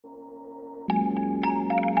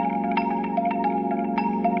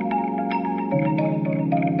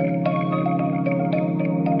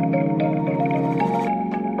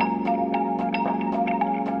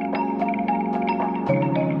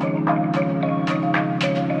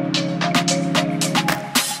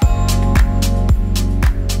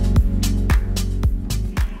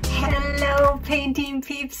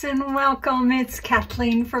guys, and welcome. It's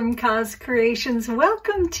Kathleen from Cause Creations.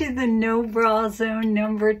 Welcome to the No Bra Zone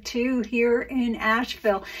number 2 here in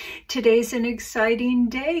Asheville. Today's an exciting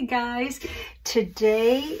day, guys.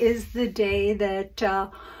 Today is the day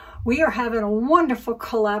that we are having a wonderful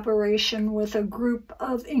collaboration with a group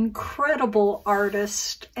of incredible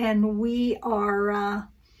artists, and we are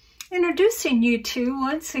introducing you to,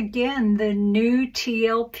 once again, the new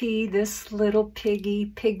TLP, this little Piggy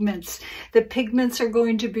pigments. The pigments are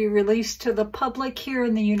going to be released to the public here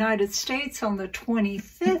in the United States on the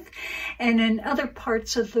 25th and in other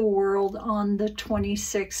parts of the world on the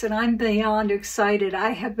 26th. And I'm beyond excited.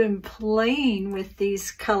 I have been playing with these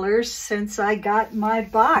colors since I got my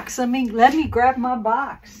box. Let me grab my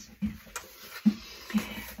box.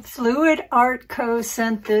 Fluid Art Co.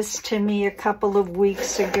 sent this to me a couple of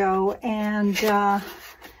weeks ago, and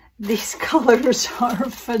these colors are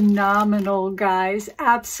phenomenal, guys.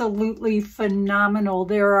 Absolutely phenomenal.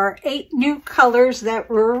 There are 8 new colors that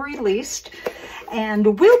were released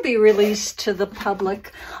and will be released to the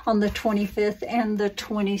public on the 25th and the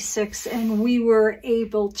 26th, and we were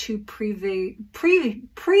able to preview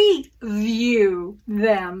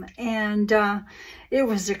them, and it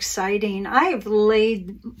was exciting. I have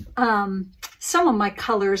laid some of my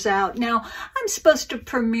colors out. Now, I'm supposed to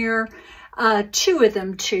premiere 2 of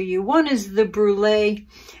them to you. One is the Brûlée,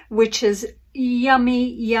 which is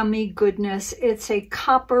yummy goodness. It's a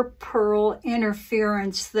copper pearl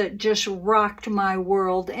interference that just rocked my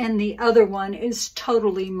world. And the other one is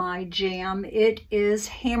totally my jam. It is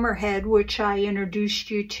HammerHead, which I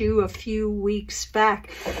introduced you to a few weeks back.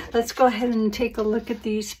 Let's go ahead and take a look at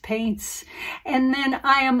these paints. And then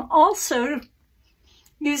I am also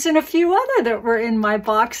using a few other that were in my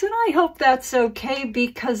box, and I hope that's okay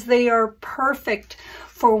because they are perfect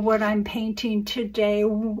for what I'm painting today.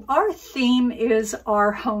 Our theme is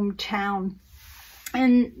our hometown,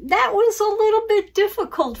 and that was a little bit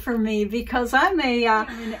difficult for me because I'm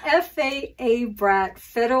an FAA brat,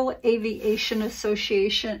 Federal Aviation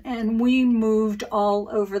Association, and we moved all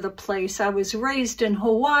over the place. I was raised in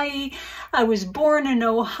Hawaii, I was born in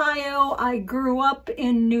Ohio, I grew up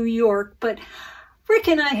in New York, but Rick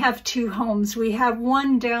and I have 2 homes. We have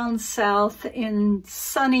one down south in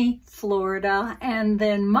sunny Florida, and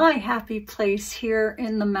then my happy place here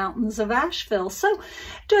in the mountains of Asheville. So,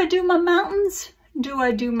 do I do my mountains? Do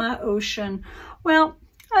I do my ocean? Well,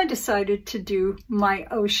 I decided to do my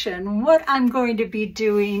ocean. What I'm going to be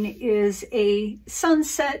doing is a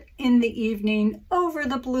sunset in the evening over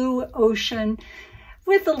the blue ocean,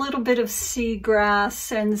 with a little bit of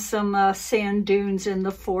seagrass and some sand dunes in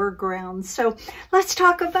the foreground. So let's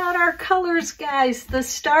talk about our colors, guys. The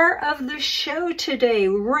star of the show today,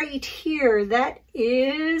 right here, that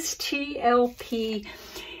is TLP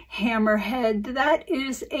HammerHead. That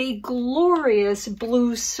is a glorious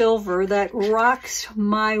blue silver that rocks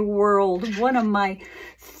my world. One of my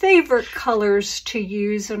favorite colors to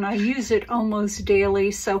use, and I use it almost daily.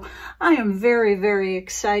 So I am very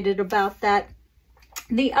excited about that.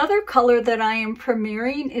 The other color that I am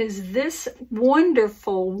premiering is this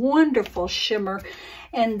wonderful shimmer,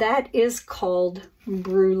 and that is called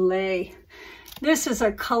Brûlée. This is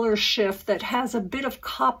a color shift that has a bit of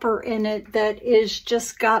copper in it that is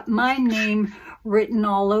just got my name written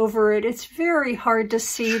all over it. It's very hard to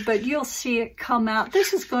see, but you'll see it come out.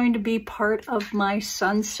 This is going to be part of my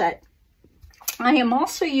sunset. I am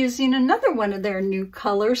also using another one of their new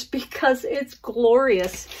colors because it's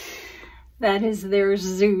glorious. That is their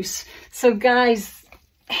Zeus. So guys,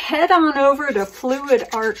 head on over to Fluid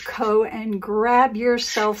Art Co. and grab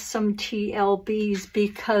yourself some TLBs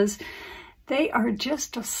because they are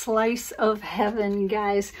just a slice of heaven,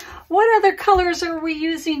 guys. What other colors are we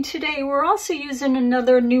using today? We're also using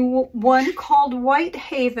another new one called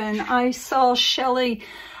WhiteHaven. I saw Shelly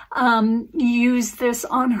use this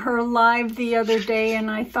on her live the other day,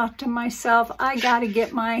 and I thought to myself, I gotta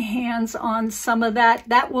get my hands on some of that.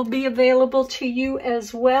 That will be available to you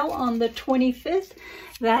as well on the 25th.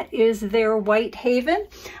 That is their WhiteHaven.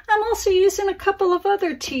 I'm also using a couple of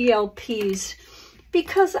other TLPs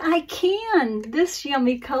because I can. This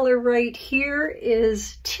yummy color right here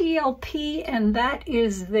is TLP, and that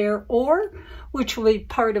is their Ore, which will be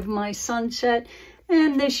part of my sunset.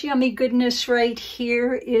 And this yummy goodness right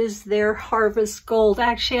here is their Harvest Gold.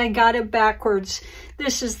 Actually, I got it backwards.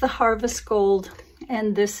 This is the Harvest Gold,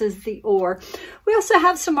 and this is the Ore. We also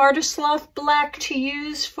have some Artist Loft Black to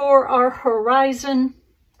use for our horizon.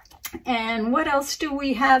 And what else do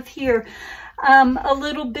we have here? A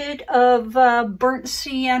little bit of burnt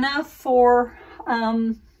sienna for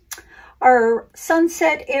our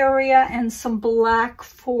sunset area, and some black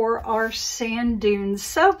for our sand dunes.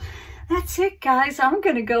 So That's it, guys. I'm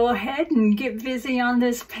going to go ahead and get busy on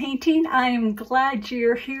this painting. I am glad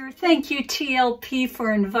you're here. Thank you, TLP,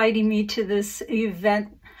 for inviting me to this event.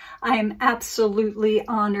 I am absolutely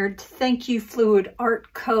honored. Thank you, Fluid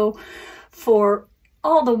Art Co., for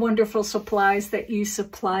all the wonderful supplies that you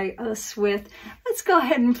supply us with. Let's go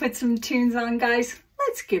ahead and put some tunes on, guys.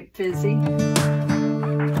 Let's get busy.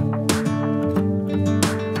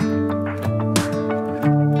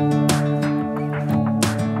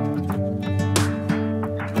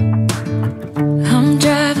 I'm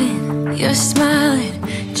driving, you're smiling,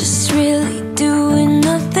 just really doing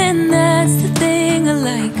nothing. That's the thing I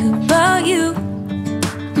like about you.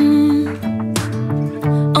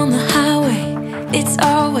 On the highway, it's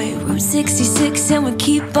our way, Route 66, and we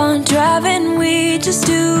keep on driving. We just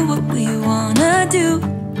do what we wanna do.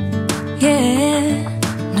 Yeah,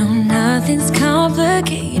 no, nothing's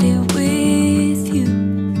complicated with you.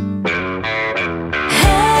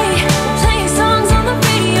 Hey, playing songs on the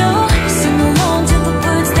radio, sing along to the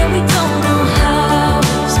words that we don't know how.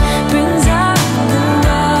 Brings out the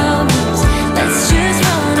wildness, let's just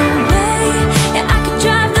run away. Yeah, I could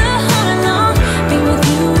drive the whole night long. Being with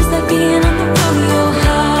you is like being on the rodeo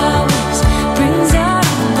highways. Brings out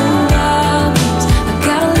the wildness, I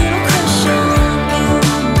got a little crush on you.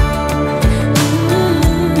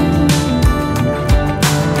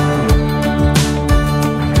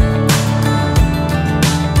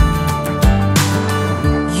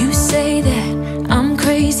 You say that I'm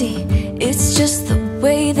crazy, it's just the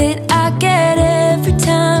way that I get every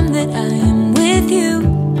time that I am with you.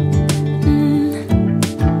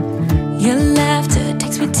 Your laughter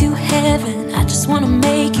takes me to heaven. I just wanna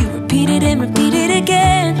make you repeat it and repeat it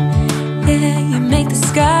again. Yeah, you make the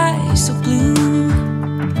sky so blue.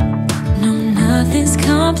 No, nothing's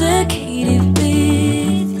complicated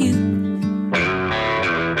with you.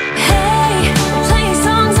 Hey, playing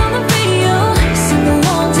songs on the radio, sing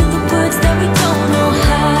along to the words that we don't know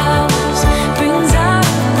how. Brings out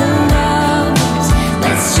the wildness,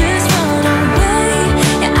 let's just run away.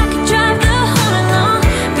 Yeah, I could drive the whole night long.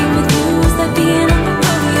 Being with you is like being on the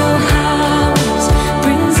rodeo highways.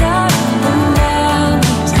 Brings out the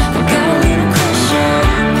wildness, I got a little crush on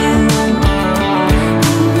you.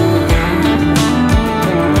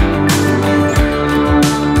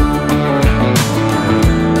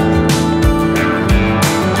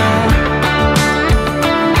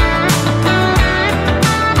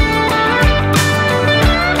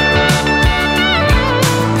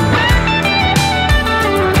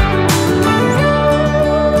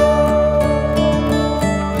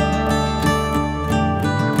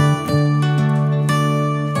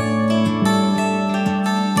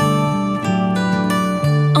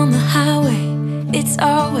 On the highway, it's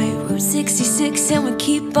our way, Route 66, and we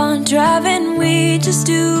keep on driving. We just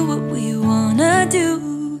do what we wanna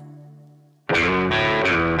do.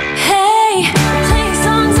 Hey, playing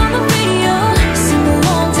songs on the radio, sing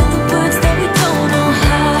along to the words that we don't know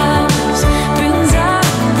how. Brings out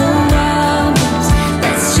the wildness,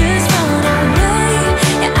 let's just run away.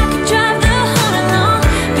 Yeah, I could drive the whole night long.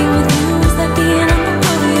 Being with you is like being on the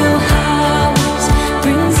rodeo highways.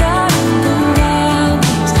 Brings out the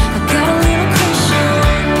wildness, I got a little crush on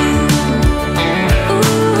you.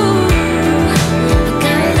 Ooh, I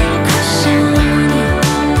got a little crush on you.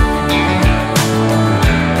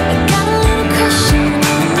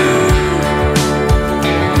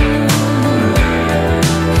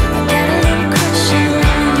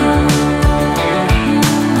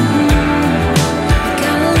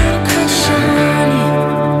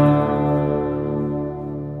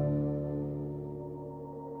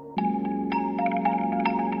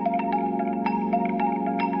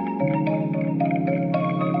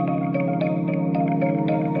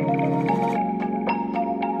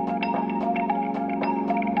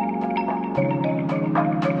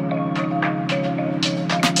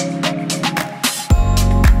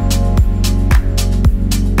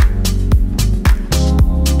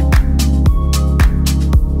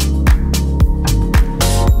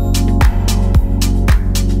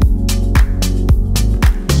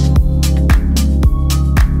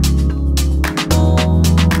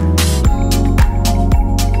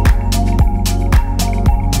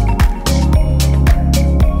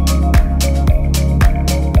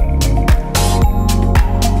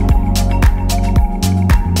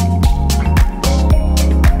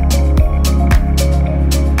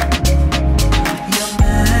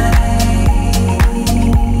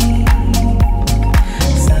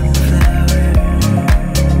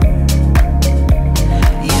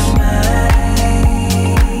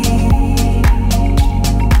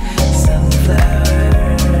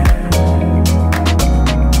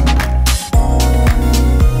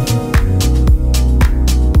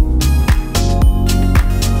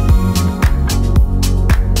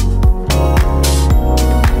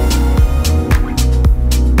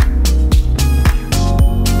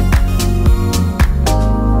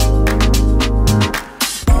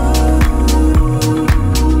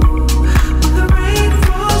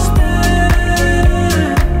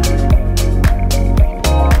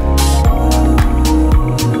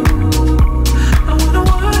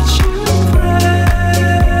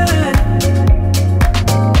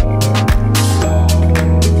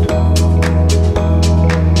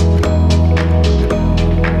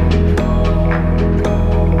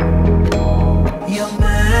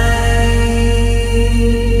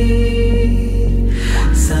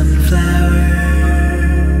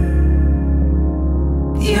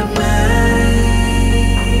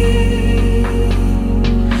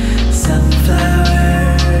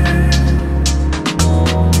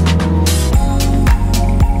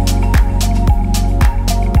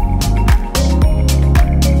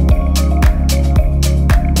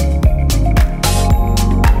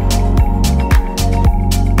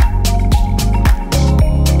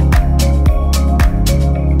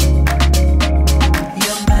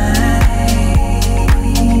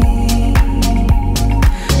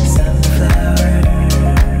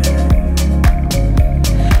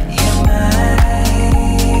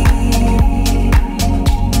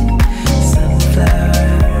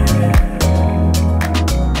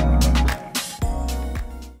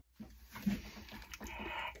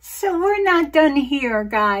 done here,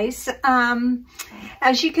 guys.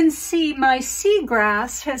 As you can see, my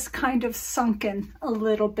seagrass has kind of sunken a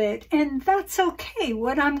little bit, and that's okay.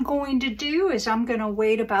 What I'm going to do is I'm going to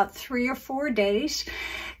wait about 3 or 4 days,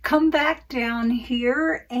 come back down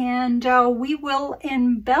here, and we will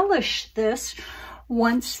embellish this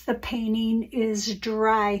once the painting is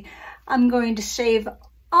dry. I'm going to save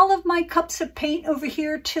all of my cups of paint over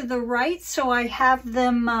here to the right, so I have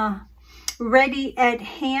them ready at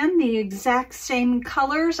hand, the exact same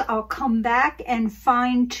colors. I'll come back and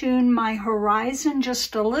fine tune my horizon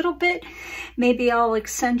just a little bit. Maybe I'll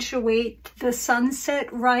accentuate the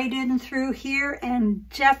sunset right in through here, and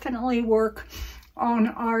definitely work on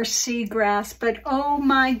our seagrass. But oh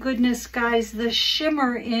my goodness, guys, the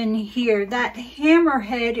shimmer in here, that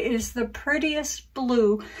hammerhead is the prettiest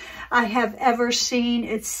blue I have ever seen.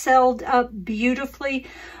 It's celled up beautifully.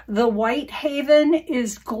 The WhiteHaven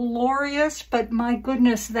is glorious, but my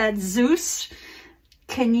goodness, that Zeus,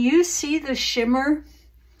 can you see the shimmer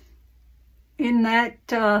in that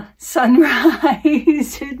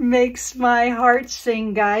sunrise? It makes my heart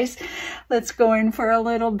sing, guys. Let's go in for a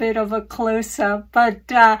little bit of a close-up,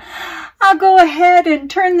 but I'll go ahead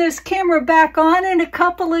and turn this camera back on. In a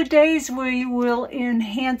couple of days we will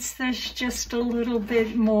enhance this just a little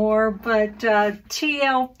bit more. But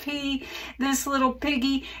TLP, this little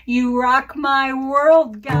piggy, you rock my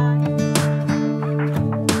world, guys.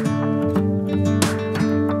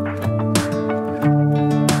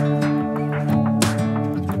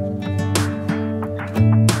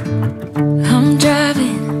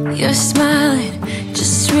 You're smiling,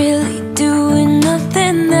 just really doing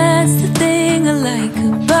nothing. That's the thing I like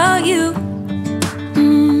about you.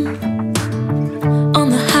 On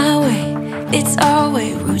the highway, it's our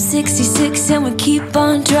way, Route 66, and we keep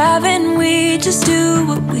on driving. We just do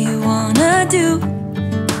what we wanna do.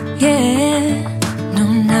 Yeah, no,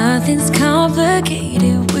 nothing's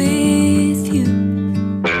complicated with you.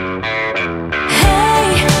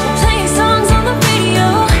 Hey, playing songs on the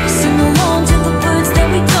radio, sing along to the words that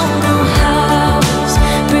we don't know how.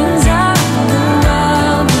 Brings out the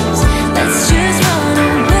wildness, let's just run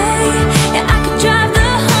away. Yeah, I could drive the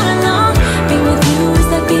whole along. Being with you is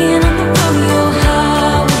like being on the rodeo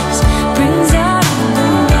highways. Brings out the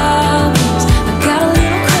wildness, I got a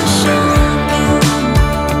little crush on you.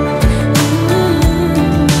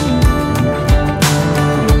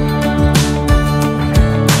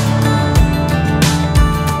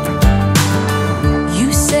 You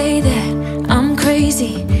say that I'm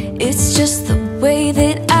crazy, it's just the way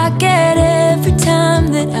that I get every time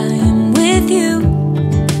that I am with you.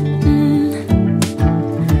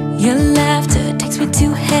 Your laughter takes me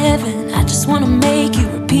to heaven. I just wanna make you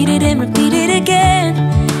repeat it and repeat it again.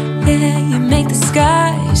 Yeah, you make the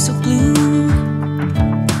sky so blue.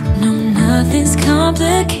 No, nothing's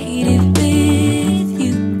complicated with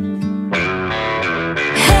you.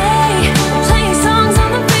 Hey, playing songs on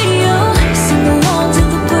the radio, sing along to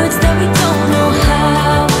the words that we don't know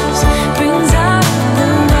how. Brings out the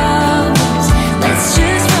wildness, let's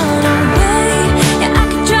just run away. Yeah, I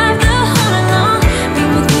could drive the whole along.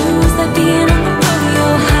 Being with you is like being on the rodeo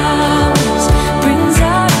highways. Brings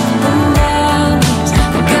out the wildness,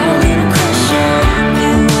 I got a little crush on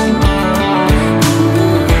you.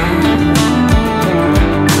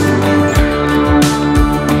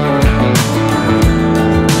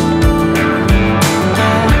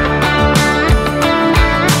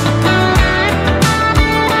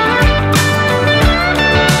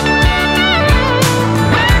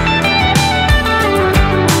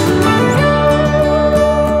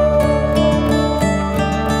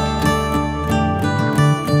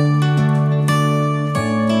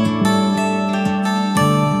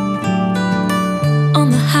 On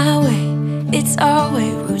the highway, it's our way,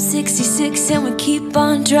 Route 66, and we keep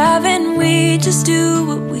on driving. We just do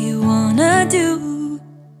what we wanna do.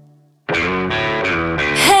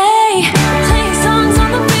 Hey, playing songs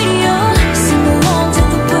on the radio, sing along to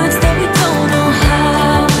the words that we don't know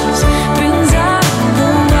how. Brings out the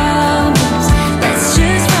wildness, let's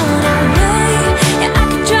just run away. Yeah, I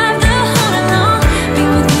could drive the whole along.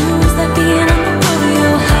 Being with you is like being on the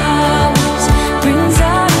rodeo highways. Brings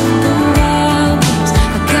out the wildness,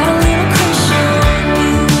 I got a little crush on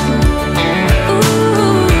you. Ooh,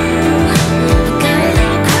 I got a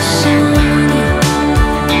little crush on you.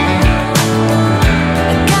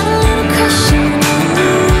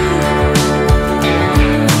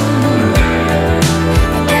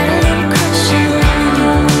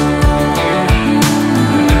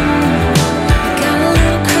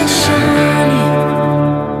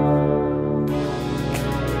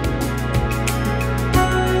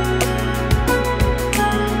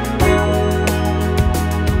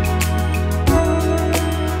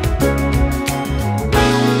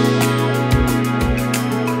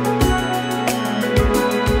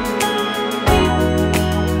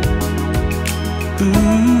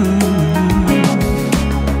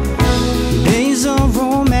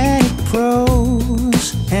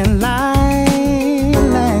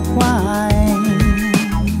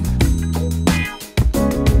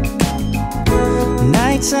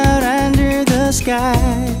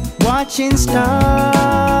 watching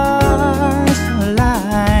stars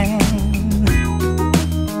align.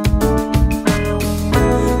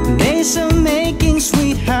 Days of making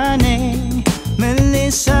sweet honey,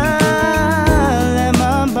 Melissa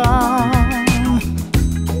lemon balm.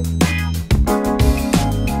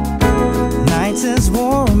 Nights as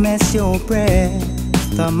warm as your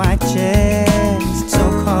breath on my chest.